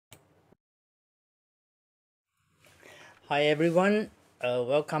Hi everyone,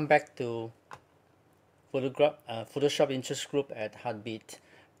 welcome back to Photoshop interest group at Heartbeat.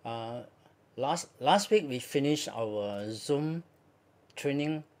 Last week we finished our Zoom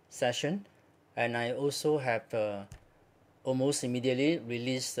training session, and I also have almost immediately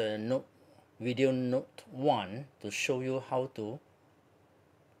released the video note 1 to show you how to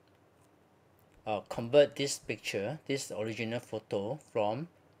convert this picture, this original photo from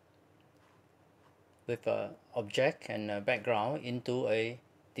with a object and a background into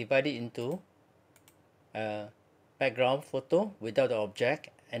divide it into a background photo without the object,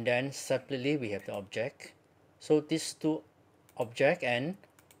 and then separately we have the object. So these two object and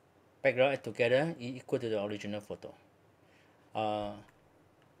background add together equal to the original photo.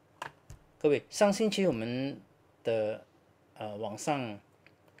 各位，上星期我们的网上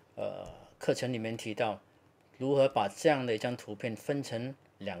课程里面提到如何把这样的一张图片分成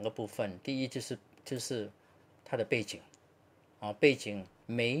两个部分。第一就是它的背景背景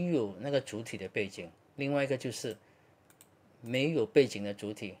没有那个主体的背景，另外一个就是没有背景的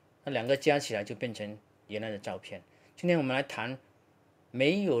主体，那两个加起来就变成原来的照片。今天我们来谈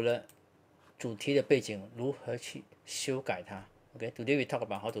没有了主题的背景如何去修改它。Today we talk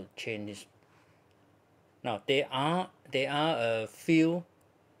about how to change this. Now there are a few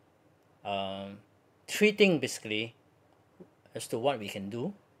three things basically as to what we can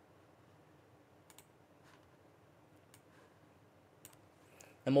do.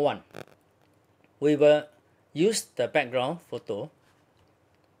 Number one, we will use the background photo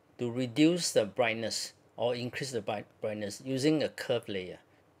to reduce the brightness or increase the brightness using a curve layer.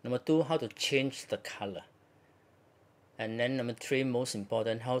 Number two, how to change the color. And then number three, most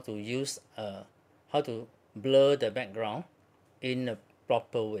important, how to blur the background in a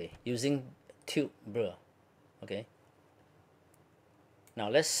proper way using tube blur. Okay. Now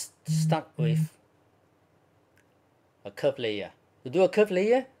let's start with a curve layer. To do a curve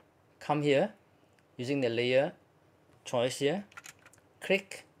layer, come here using the layer choice here,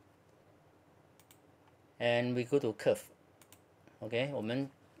 click, and we go to curve. OK， 我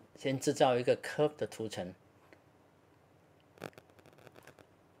们先制造一个 curve 的图层。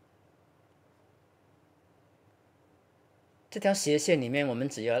这条斜线里面，我们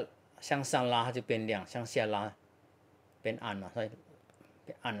只要向上拉，它就变亮；向下拉，变暗了，所以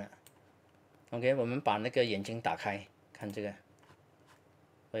变暗了。OK， 我们把那个眼睛打开，看这个，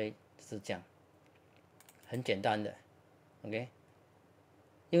所以是这样，很简单的。OK，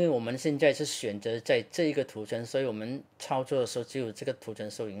 因为我们现在是选择在这一个图层，所以我们操作的时候只有这个图层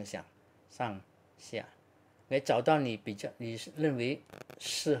受影响，上下。OK， 找到你认为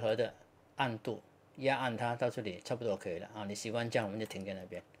适合的暗度。压暗它到这里差不多可以了啊！你习惯这样，我们就停在那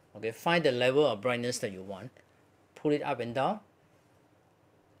边。OK， find the level of brightness that you want, pull it up and down.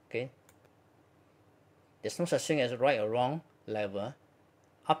 OK, there's no such thing as right or wrong level,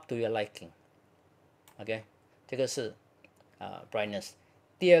 up to your liking. OK， 这个是brightness。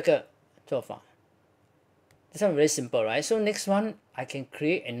第二个做法 ，this one very simple, right? So next one, I can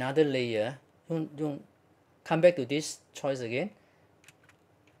create another layer. Come back to this choice again.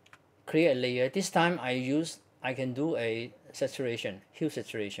 Create a layer. This time I can do a saturation, hue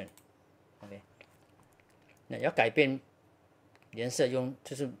saturation. OK， 那要改变颜色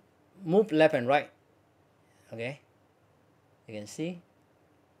就是 move left and right. OK， you can see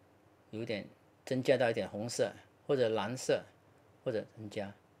有点增加到一点红色或者蓝色，或者增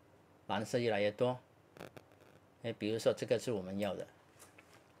加蓝色越来越多。比如说这个是我们要的。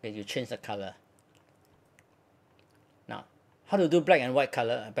You change the color. Now, how to do black and white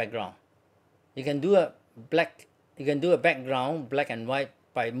color background? You can do a background black and white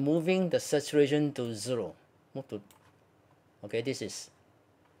by moving the saturation to 0. Okay, this is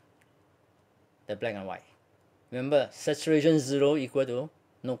the black and white. Remember, saturation 0 equal to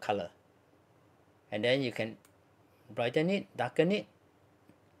no color. And then you can brighten it, darken it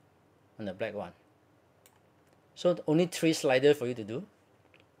on the black one. So only 3 sliders for you to do.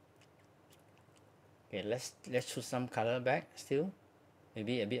 Okay, let's choose some color back still.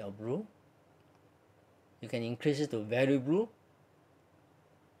 Maybe a bit of blue. You can increase it to very blue.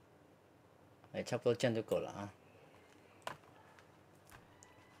 差不多这样就够了啊。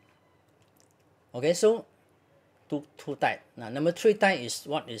Okay, so two type. Now number 3 type is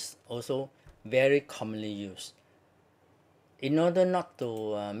what is also very commonly used. In order not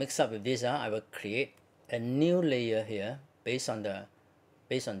to mix up with this, I will create a new layer here based on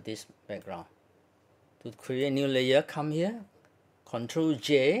this background. To create a new layer, come here, Control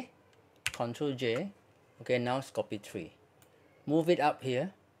J. Okay, now copy 3. Move it up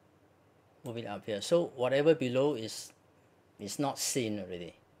here. So whatever below is not seen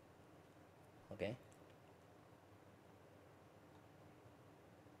already. Okay.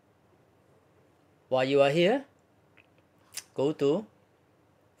 While you are here, go to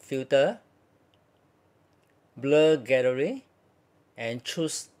Filter, Blur Gallery, and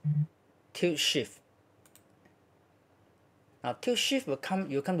choose Tilt Shift. Now Tilt Shift will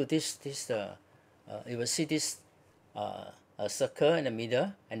come. You come to you will see this a circle in the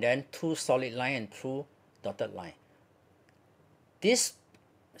middle, and then 2 solid line and 2 dotted line. This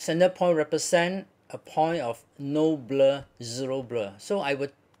center point represent a point of no blur, 0 blur. So I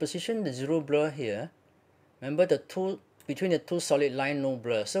would position the 0 blur here. Remember between the 2 solid line, no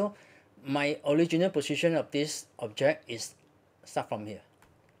blur. So my original position of this object is start from here.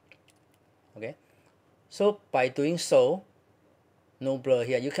 Okay. So by doing so, no blur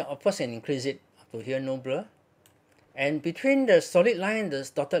here. You can of course increase it up to here, no blur. And between the solid line and the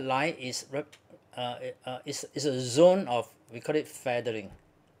dotted line is a zone of, we call it feathering.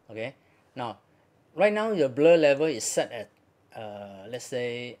 Okay. Now, right now your blur level is set at let's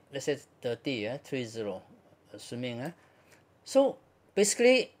say 30, 30, assuming. So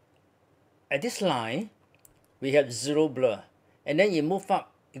basically, at this line, we have 0 blur, and then you move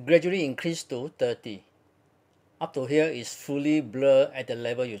up, it gradually increase to 30. Up to here is fully blur at the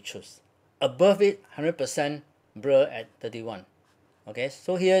level you choose. Above it, 100% blur at 31. Okay,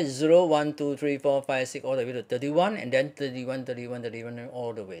 so here is 0, 1, 2, 3, 4, 5, 6, all the way to 31, and then 31, 31, 31,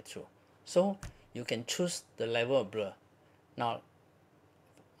 all the way through. So you can choose the level of blur. Now,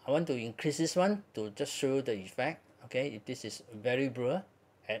 I want to increase this one to just show you the effect. Okay, if this is very blur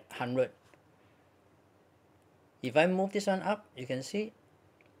at 100. If I move this one up, you can see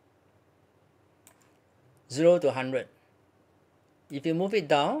 0 to 100. If you move it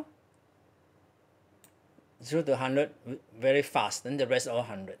down, 0 to 100 very fast, then the rest all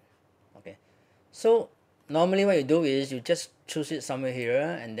 100. Okay, so normally what you do is you just choose it somewhere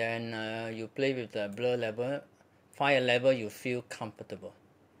here, and then you play with the blur level, find a level you feel comfortable.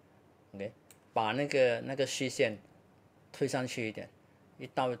 Okay, 把那个虚线推上去一点，一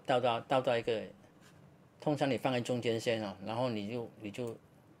到一个，通常你放在中间线哦，然后你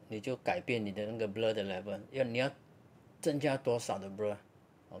就改变你的那个 blur 的 level， 你要增加多少的 blur。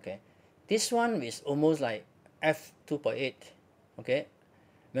 Okay, this one is almost like f2.8. Okay,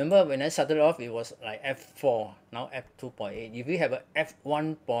 remember when I started off it was like f4, now f2.8. If you have a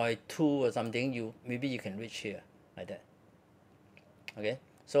f1.2 or something, maybe you can reach here like that. Okay,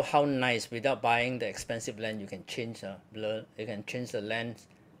 so how nice, without buying the expensive lens, you can change the blur, you can change the lens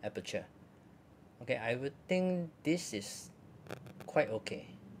aperture. Okay, I would think this is quite okay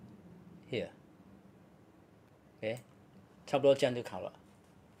here. Okay, 差不多这样就好了。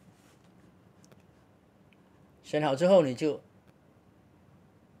选好之后你就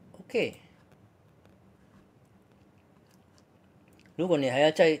OK。如果你还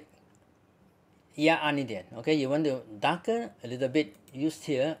要再压暗一点 ，OK, you want to darken a little bit, use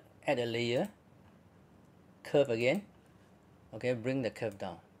here, add a layer, curve again, okay, bring the curve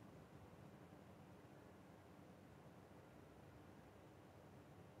down.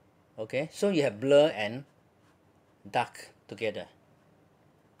 Okay, so you have blur and dark together.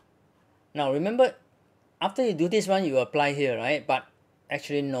 Now remember, after you do this one, you apply here, right? But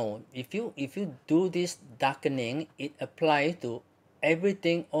actually no. If you do this darkening, it applies to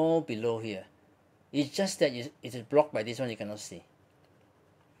everything all below here. It's just that it is blocked by this one, you cannot see.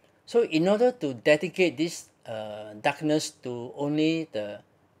 So in order to dedicate this darkness to only the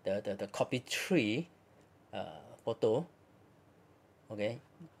copy 3 photo, okay,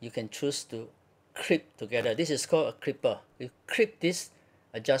 you can choose to clip together. This is called a clipper. You clip this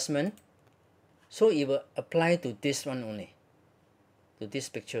adjustment, so it will apply to this one only, to this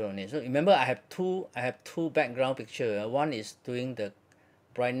picture only. So remember, I have two background picture. One is doing the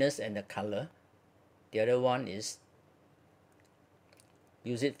brightness and the color. The other one is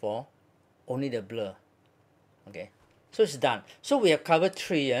use it for only the blur. Okay, so it's done. So we have covered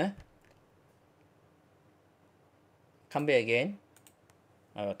 3. Come back again.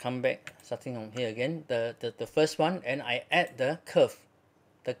 I will come back starting from here again. The first one, and I add the curve.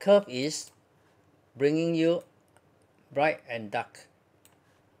 The curve is bringing you bright and dark.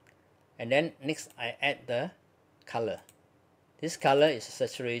 And then next I add the color. This color is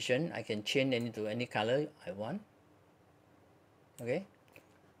saturation. I can change it to any color I want. Okay.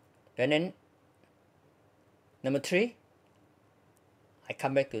 And then number 3, I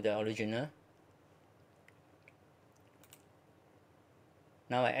come back to the original.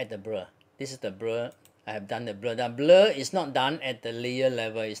 Now I add the blur. This is the blur. I have done the blur. The blur is not done at the layer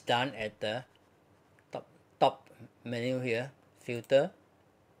level. It's done at the top menu here. Filter,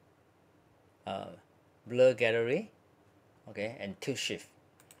 blur gallery, okay, and tilt shift.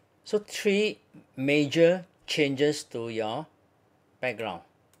 So 3 major changes to your background.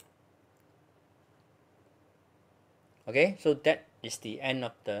 Okay, so that is the end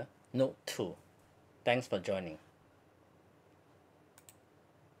of the Note 2. Thanks for joining.